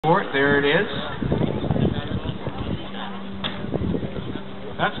There it is.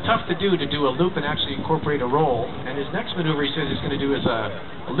 That's tough to do a loop and actually incorporate a roll. And his next maneuver he says he's going to do is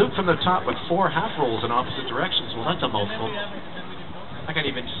a loop from the top with 4 half rolls in opposite directions. Well, that's a mouthful. I can't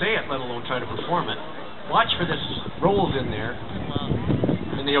even say it, let alone try to perform it. Watch for this rolls in there.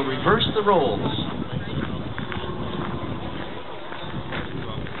 And they'll reverse the rolls.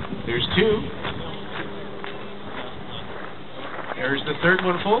 There's 2. There's the third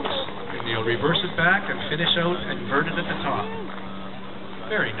one, folks. And you'll reverse it back and finish out inverted at the top.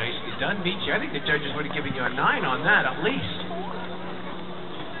 Very nicely done, Michi. I think the judges would have given you a 9 on that, at least.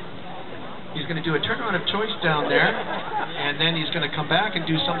 He's going to do a turnaround of choice down there, and then he's going to come back and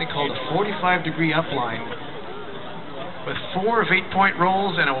do something called a 45-degree upline with 4 of 8-point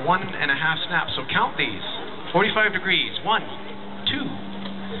rolls and a 1.5 snap. So count these. 45 degrees. 1,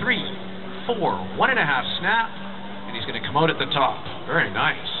 2, 3, 4. 1.5 snap. And he's going to come out at the top. Very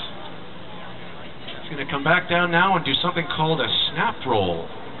nice. He's going to come back down now and do something called a snap roll.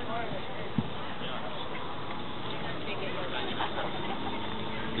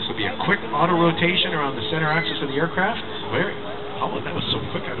 This will be a quick auto rotation around the center axis of the aircraft. Oh, that was so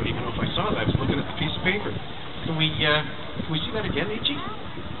quick. I don't even know if I saw that. I was looking at the piece of paper. Can we see that again, Ichi?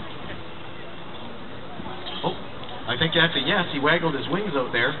 Oh, I think that's a yes. He waggled his wings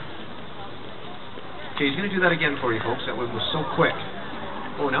out there. Okay, he's going to do that again for you, folks. That one was so quick.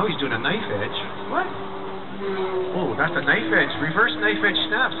 Oh, now he's doing a knife edge. What? Oh, that's a knife edge. Reverse knife edge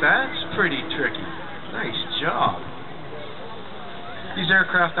snaps. That's pretty tricky. Nice job. These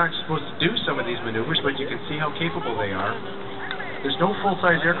aircraft aren't supposed to do some of these maneuvers, but you can see how capable they are. There's no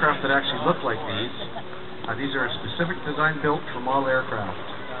full-size aircraft that actually look like these. These are a specific design built for model aircraft.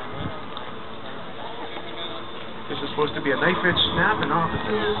 This is supposed to be a knife edge snap in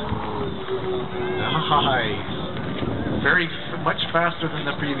opposites. Nice. Very much faster than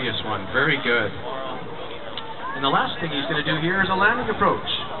the previous one. Very good. And the last thing he's going to do here is a landing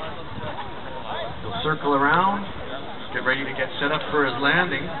approach. He'll circle around, get ready to get set up for his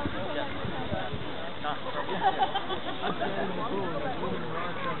landing.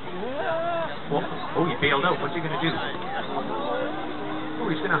 Oh, he bailed out. What's he going to do? Oh,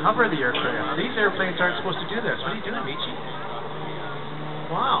 he's going to hover the aircraft. These airplanes aren't supposed to do this. What are you doing, Michi?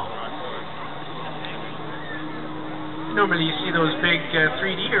 Wow. Normally you see those big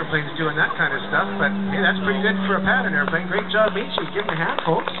 3D airplanes doing that kind of stuff, but hey, that's pretty good for a pattern airplane. Great job, Michi. Give him a hand,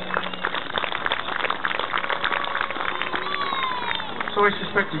 folks. So I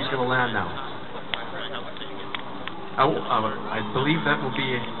suspect he's going to land now. I believe that will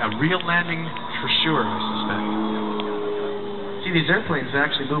be a real landing for sure, I suspect. See, these airplanes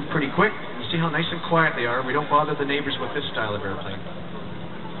actually move pretty quick. You see how nice and quiet they are. We don't bother the neighbors with this style of airplane.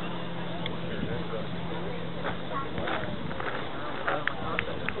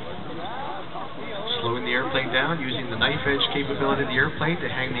 Slowing the airplane down, using the knife edge capability of the airplane to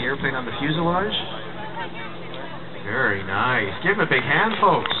hang the airplane on the fuselage. Very nice. Give him a big hand,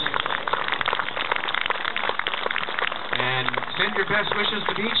 folks. And send your best wishes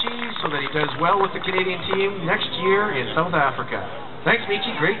to Michi so that he does well with the Canadian team next year in South Africa. Thanks,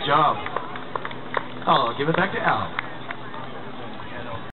 Michi. Great job. I'll give it back to Al.